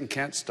words, Satan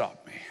can't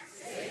stop me.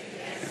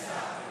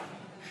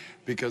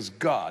 Because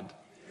God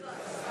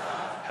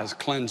has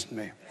cleansed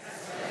me,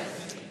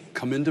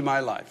 come into my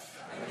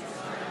life,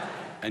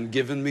 and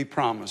given me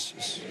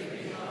promises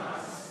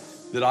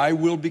that I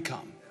will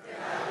become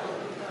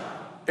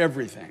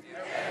everything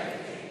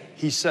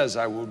he says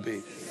I will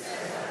be.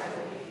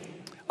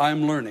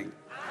 I'm learning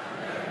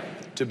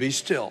to be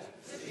still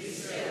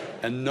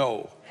and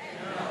know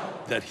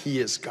that he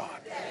is God.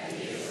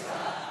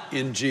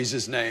 In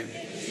Jesus' name,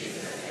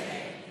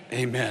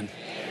 amen.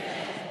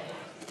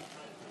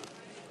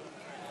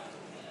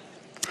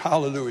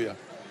 Hallelujah.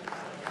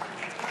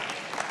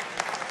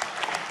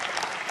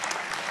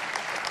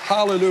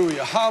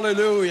 Hallelujah,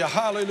 hallelujah,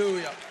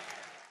 hallelujah.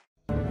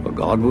 For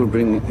God will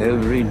bring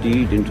every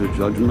deed into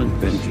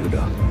judgment, Ben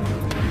Judah,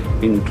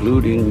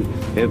 including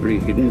every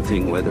hidden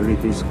thing, whether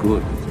it is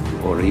good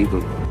or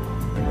evil.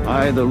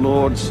 I, the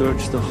Lord,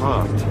 search the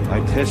heart. I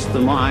test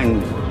the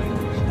mind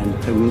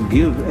and I will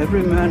give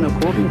every man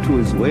according to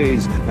his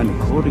ways and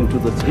according to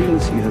the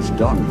things he has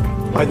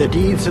done. By the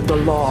deeds of the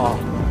law,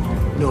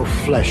 no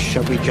flesh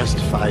shall be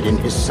justified in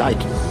his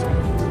sight.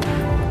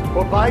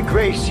 For by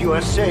grace you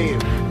are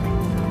saved,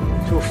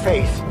 through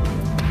faith.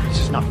 This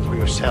is not for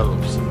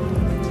yourselves.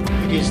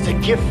 It is the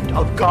gift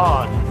of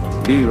God.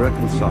 Be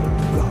reconciled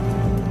to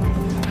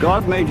God.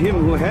 God made him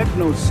who had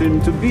no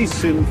sin to be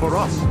sin for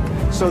us,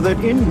 so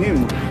that in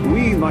him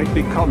we might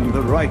become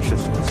the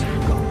righteousness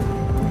of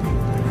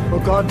God. For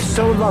God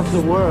so loved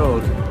the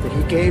world that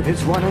he gave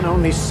his one and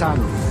only Son,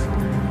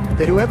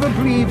 that whoever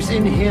believes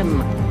in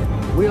him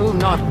will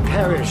not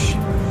perish,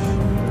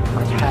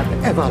 but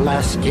have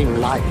everlasting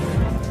life.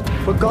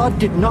 For God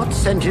did not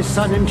send his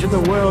Son into the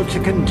world to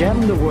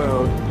condemn the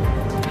world,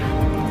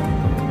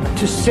 but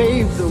to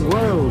save the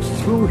world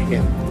through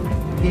him.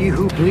 He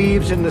who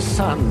believes in the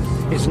Son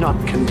is not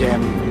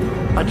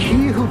condemned, but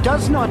he who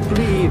does not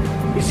believe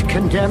is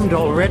condemned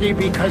already,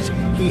 because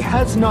he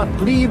has not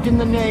believed in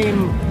the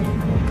name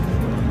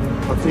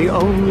of the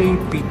only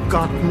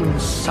begotten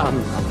Son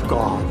of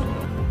God.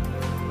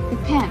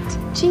 Repent.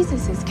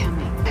 Jesus is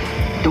coming.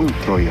 Don't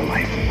throw your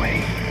life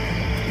away.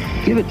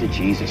 Give it to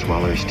Jesus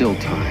while there's still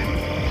time,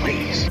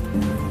 please.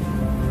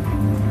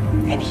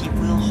 And he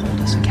will hold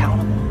us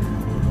accountable.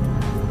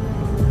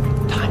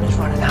 Time is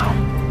running out.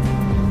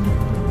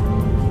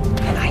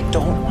 And I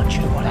don't want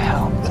you to go to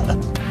hell.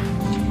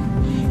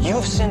 You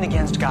have sinned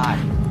against God,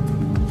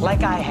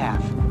 like I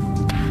have.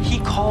 He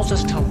calls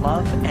us to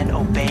love and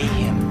obey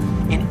him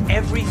in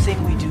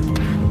everything we do.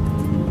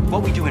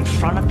 What we do in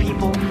front of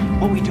people,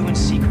 what we do in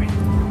secret.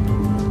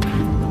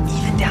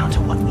 Even down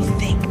to what we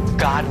think.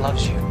 God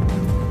loves you.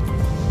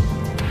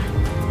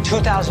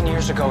 2,000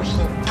 years ago, he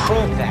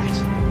proved that.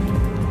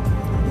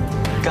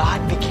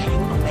 God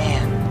became a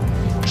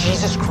man,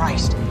 Jesus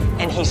Christ,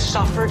 and he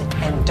suffered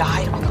and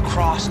died on the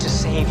cross to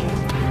save you.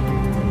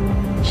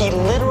 He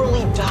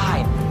literally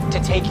died to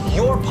take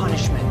your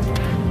punishment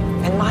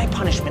and my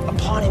punishment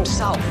upon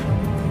himself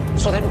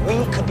so that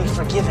we could be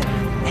forgiven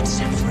and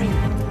set free.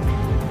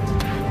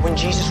 When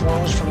Jesus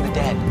rose from the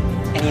dead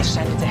and he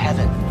ascended to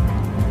heaven,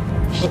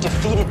 he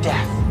defeated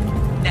death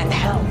and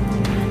hell,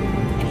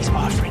 and he's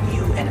offering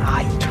you and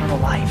I eternal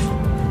life.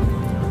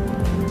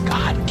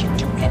 God can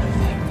do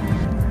anything.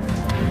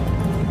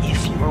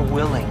 If you are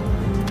willing,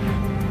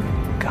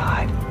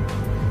 God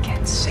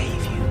can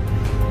save you.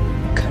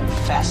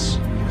 Confess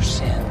your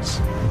sins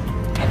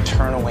and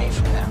turn away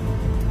from them.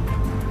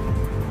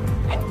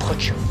 And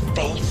put your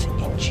faith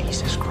in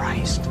Jesus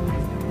Christ.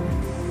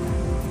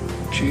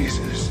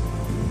 Jesus,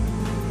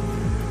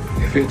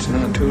 if it's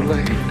not too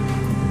late,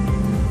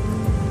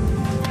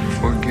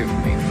 forgive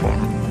me for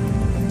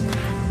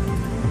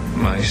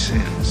my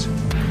sins.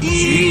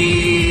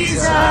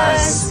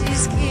 Jesus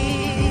is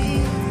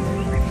King.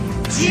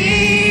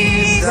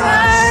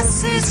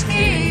 Jesus is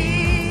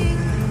King.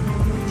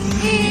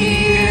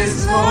 He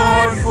is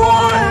Lord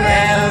forever.